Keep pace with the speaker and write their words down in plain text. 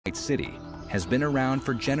White City has been around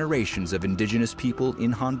for generations of indigenous people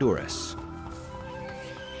in Honduras.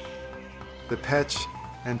 The Pech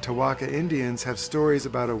and Tawaka Indians have stories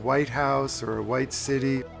about a white house or a white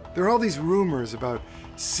city. There are all these rumors about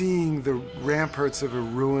seeing the ramparts of a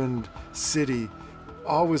ruined city,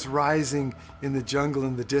 always rising in the jungle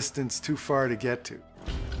in the distance, too far to get to.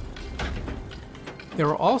 There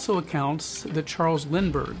are also accounts that Charles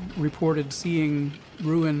Lindbergh reported seeing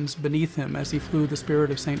ruins beneath him as he flew the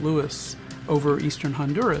Spirit of St. Louis over eastern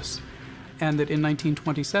Honduras, and that in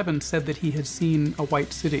 1927 said that he had seen a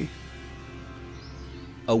white city.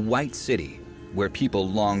 A white city where people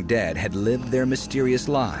long dead had lived their mysterious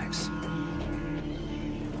lives.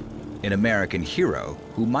 An American hero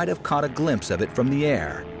who might have caught a glimpse of it from the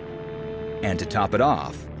air. And to top it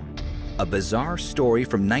off, a bizarre story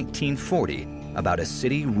from 1940 about a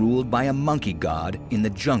city ruled by a monkey god in the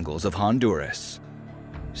jungles of Honduras.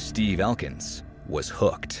 Steve Elkins was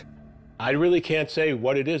hooked. I really can't say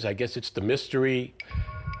what it is. I guess it's the mystery.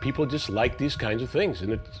 People just like these kinds of things,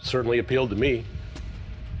 and it certainly appealed to me.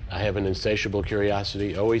 I have an insatiable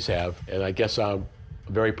curiosity, always have, and I guess I'm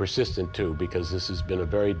very persistent too, because this has been a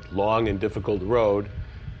very long and difficult road,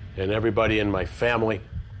 and everybody in my family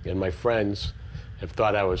and my friends have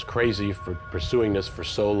thought I was crazy for pursuing this for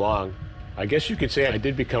so long. I guess you could say I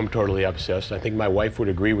did become totally obsessed. I think my wife would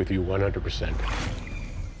agree with you 100%.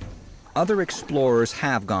 Other explorers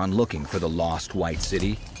have gone looking for the lost white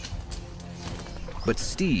city, but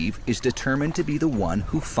Steve is determined to be the one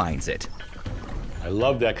who finds it. I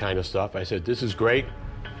love that kind of stuff. I said, this is great.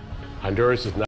 Honduras is not